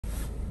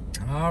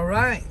All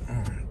right.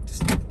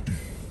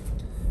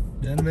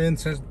 Denver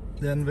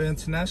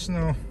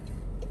International.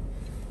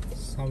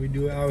 That's how we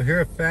do it out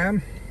here,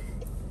 fam.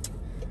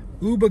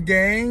 Uber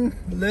gang,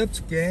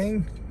 Lyft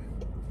gang.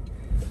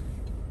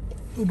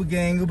 Uber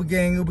gang, Uber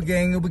gang, Uber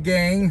gang, Uber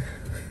gang.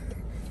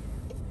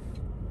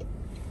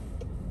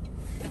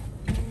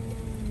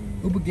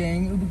 Uber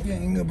gang, Uber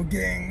gang, Uber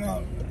gang.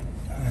 Oh.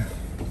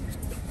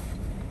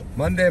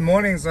 Monday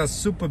mornings are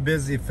super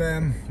busy,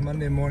 fam.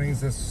 Monday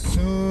mornings are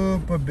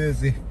super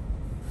busy.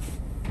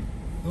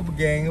 Uber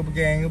gang, Uber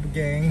gang, Uber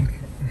gang.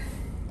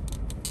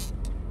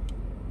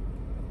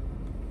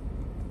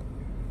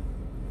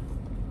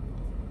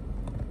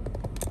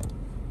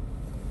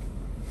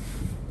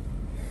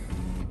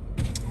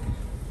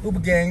 Uber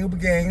gang, Uber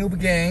gang, Uber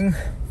gang.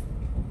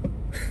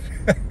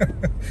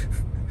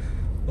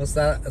 What's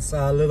that? It's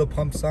a Little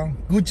Pump song.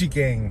 Gucci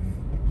gang.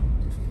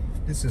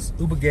 This is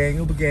Uber gang,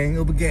 Uber gang,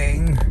 Uber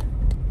gang.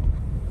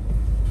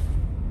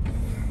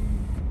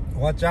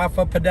 Watch out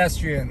for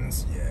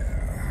pedestrians.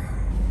 Yeah.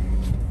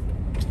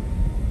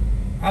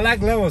 I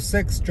like level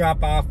 6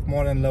 drop off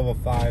more than level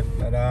 5.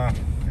 But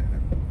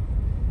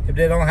if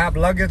they don't have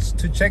luggage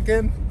to check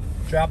in,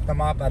 drop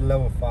them off at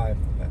level 5.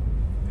 But,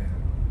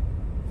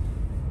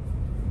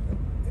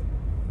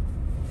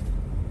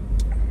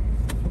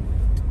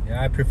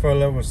 yeah, I prefer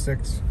level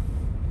 6.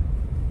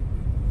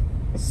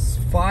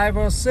 5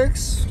 or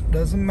 6,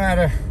 doesn't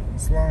matter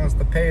as long as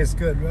the pay is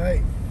good,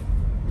 right?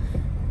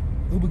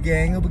 Uber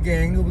gang, Uber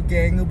gang, Uber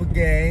gang, Uber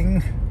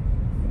gang.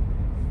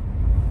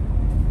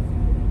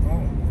 Oh.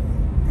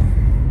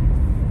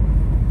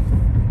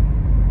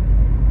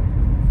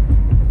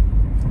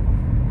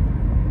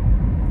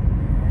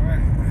 All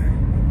right.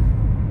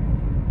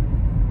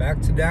 Back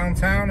to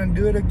downtown and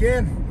do it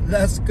again.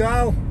 Let's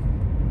go.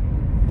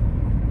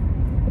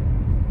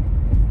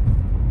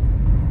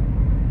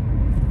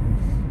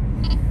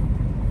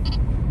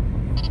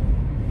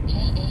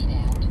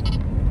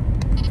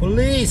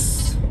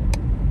 Police!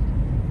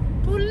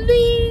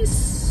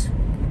 Police!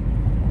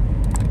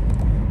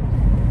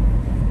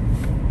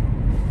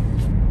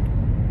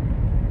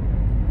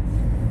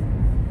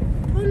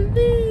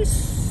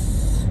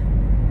 Police!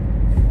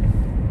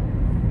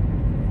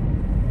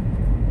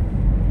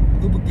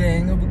 Uber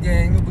gang, Uber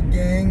gang, Uber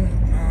gang.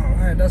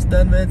 Alright, that's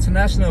Denver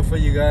International for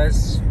you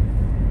guys.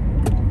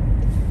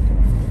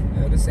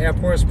 Yeah, this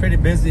airport is pretty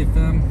busy,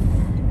 fam.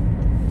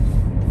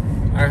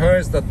 I heard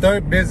it's the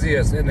 3rd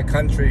busiest in the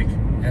country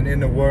and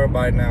in the world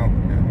by now.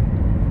 Yeah.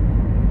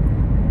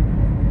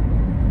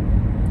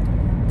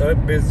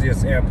 3rd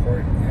busiest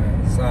airport.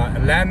 Yeah. It's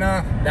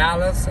Atlanta,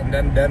 Dallas, and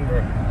then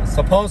Denver.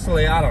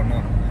 Supposedly, I don't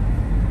know.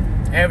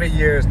 Every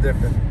year is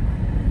different.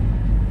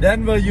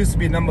 Denver used to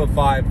be number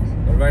 5,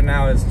 but right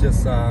now it's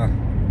just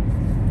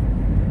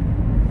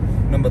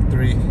number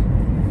 3.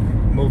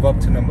 Move up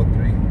to number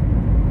 3.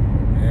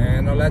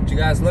 And I'll let you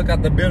guys look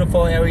at the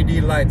beautiful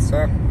LED lights,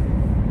 huh?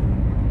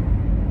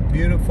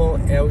 Beautiful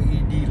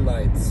LED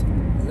lights.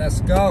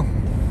 Let's go.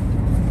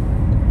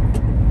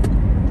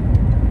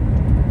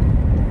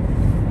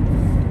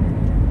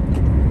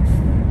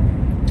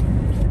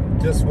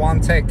 Just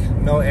one take,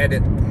 no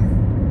edit.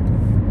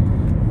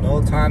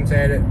 No time to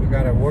edit. We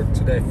gotta work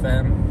today,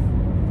 fam.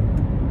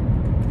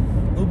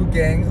 Uber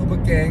gang, Uber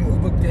gang,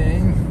 Uber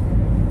gang.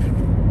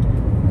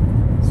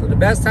 So the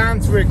best time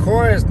to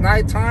record is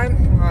nighttime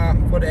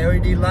for the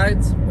LED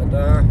lights. But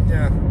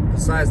yeah.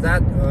 Besides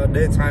that,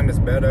 daytime is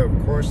better,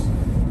 of course.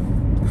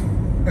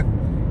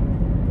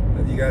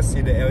 But you guys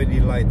see the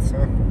LED lights,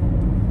 huh?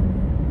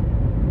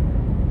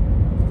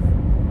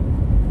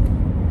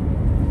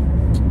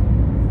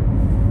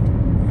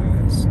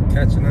 Let's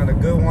catch another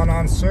good one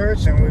on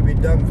search and we'll be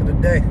done for the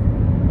day.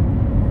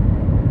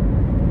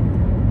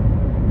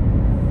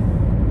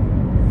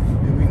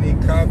 Do we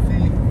need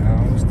coffee?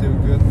 No, we're still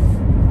good.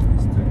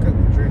 Still got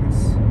the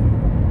drinks.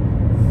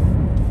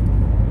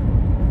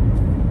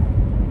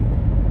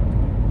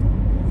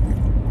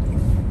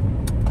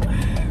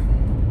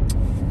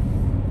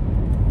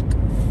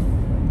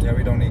 Yeah,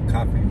 we don't need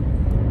coffee.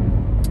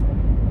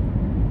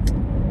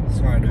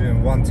 So I'm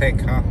doing one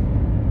take, huh?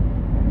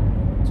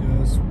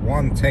 Just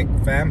one take,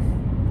 fam.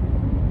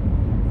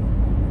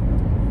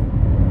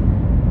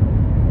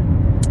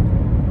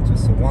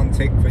 Just a one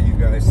take for you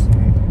guys.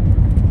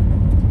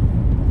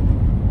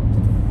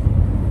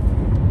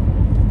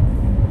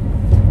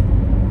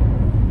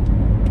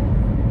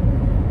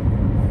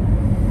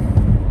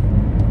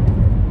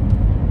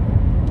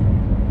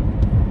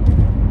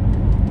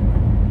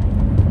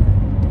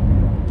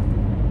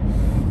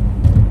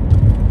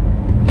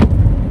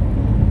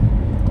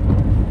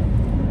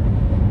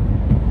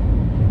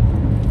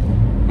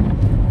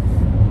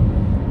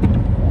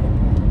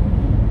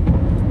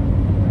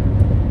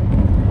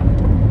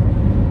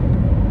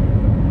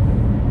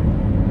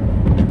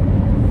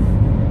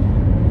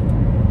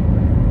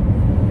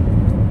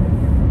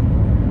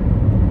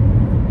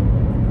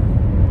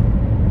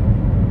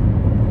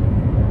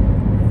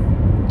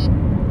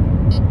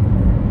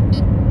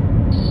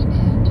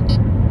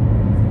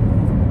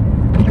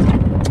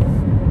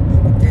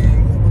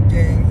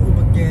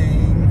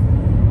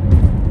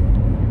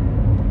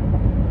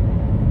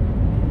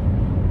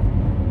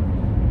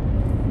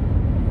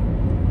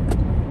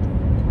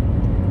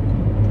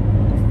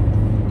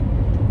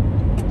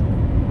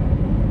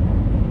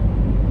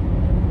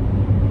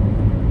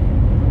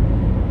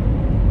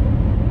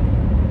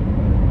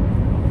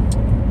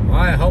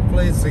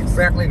 it's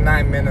exactly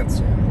 9 minutes.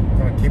 I'm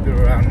gonna keep it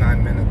around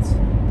 9 minutes.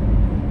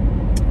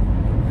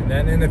 And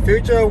then in the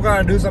future, we're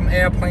gonna do some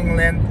airplane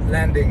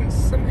landings.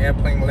 Some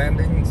airplane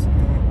landings.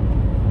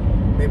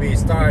 Maybe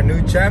start a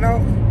new channel.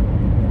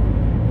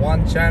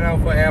 One channel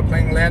for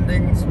airplane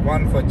landings,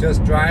 one for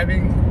just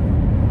driving,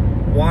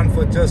 one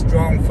for just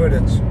drone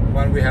footage.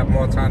 When we have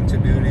more time to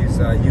do these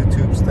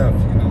YouTube stuff,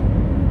 you know.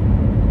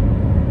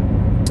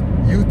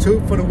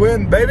 YouTube for the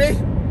win, baby!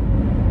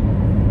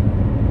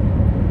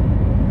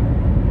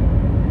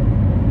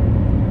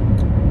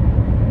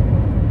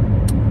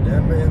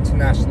 Denver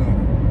International.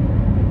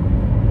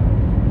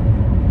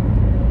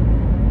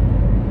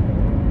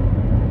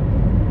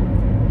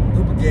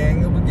 Uber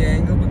gang, Uber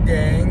gang, Uber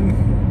gang.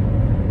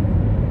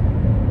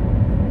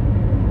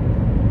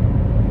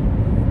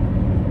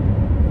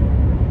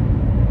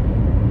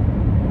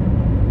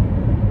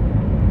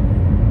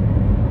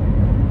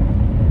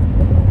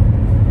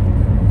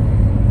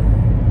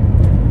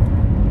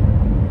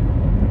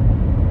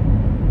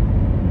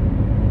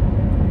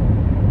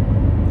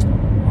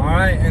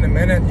 In a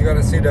minute, you're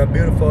gonna see the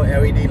beautiful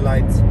LED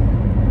lights.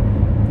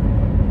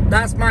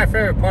 That's my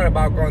favorite part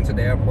about going to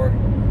the airport.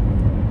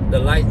 The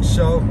light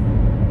show,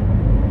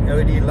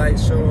 LED light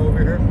show over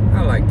here.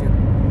 I like it.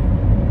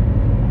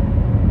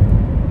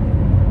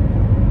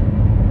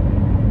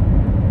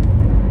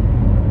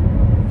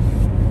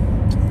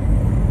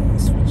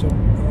 Switch up.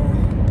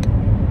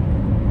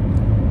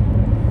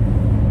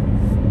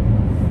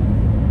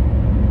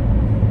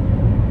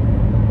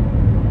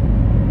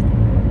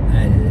 I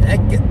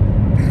like it.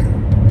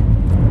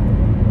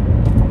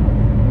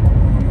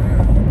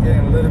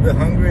 A little bit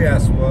hungry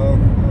as well.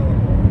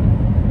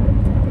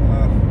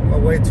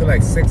 I'll wait till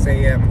like 6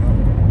 a.m.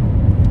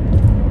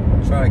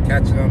 I'll try to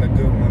catch another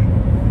good one.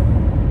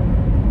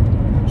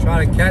 I'll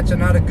try to catch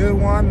another good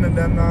one, and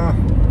then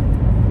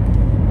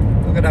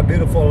look at that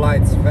beautiful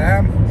lights,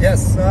 fam.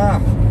 Yes, sir.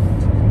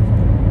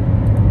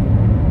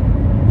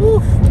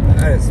 Woo,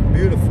 that is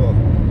beautiful.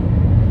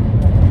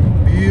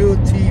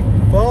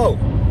 Beautiful.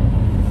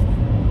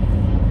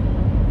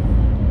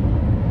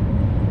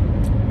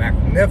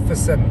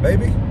 Magnificent,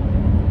 baby.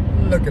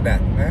 Look at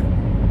that, man.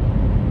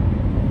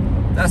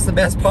 That's the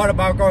best part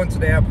about going to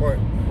the airport.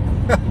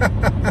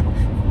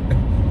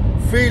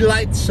 Free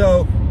light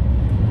show.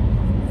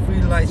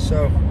 Free light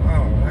show.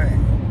 All right.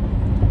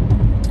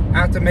 I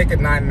have to make it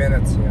 9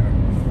 minutes. Yeah.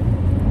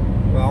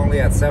 We're only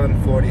at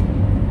 7:40.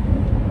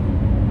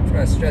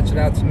 Try to stretch it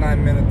out to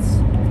 9 minutes.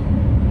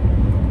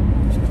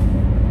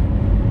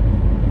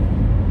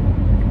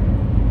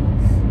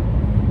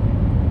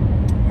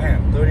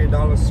 Man,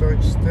 $30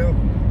 surge still.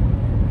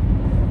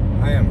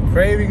 I am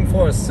craving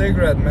for a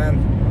cigarette, man.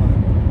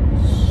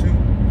 Shoot.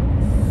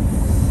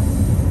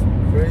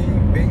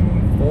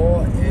 Craving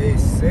for a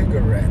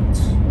cigarette.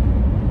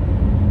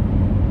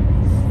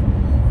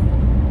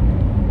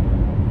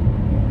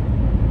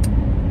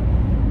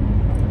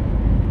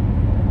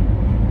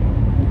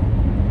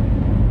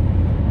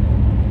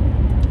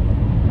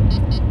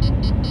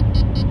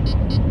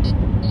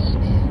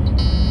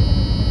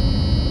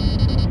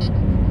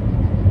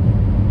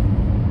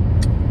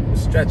 We'll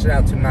stretch it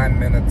out to 9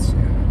 minutes.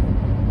 Yeah.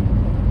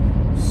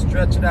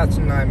 Stretch it out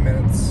to 9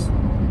 minutes.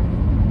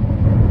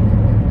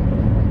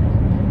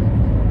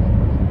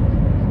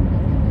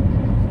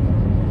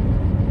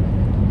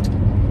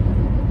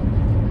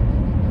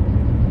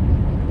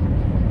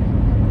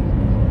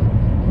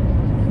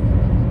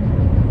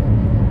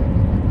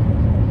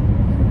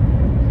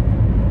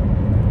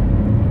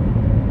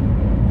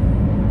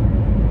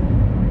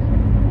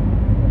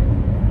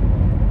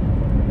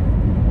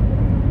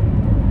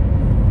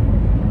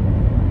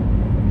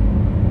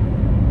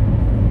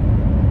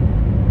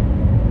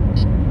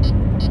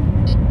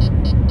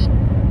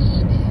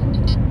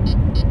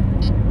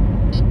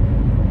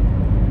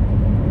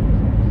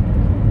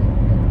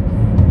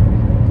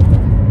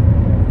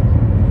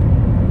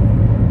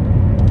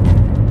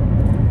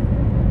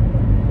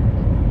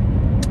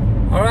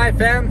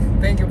 Fam,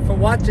 thank you for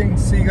watching.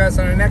 See you guys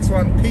on the next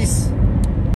one. Peace.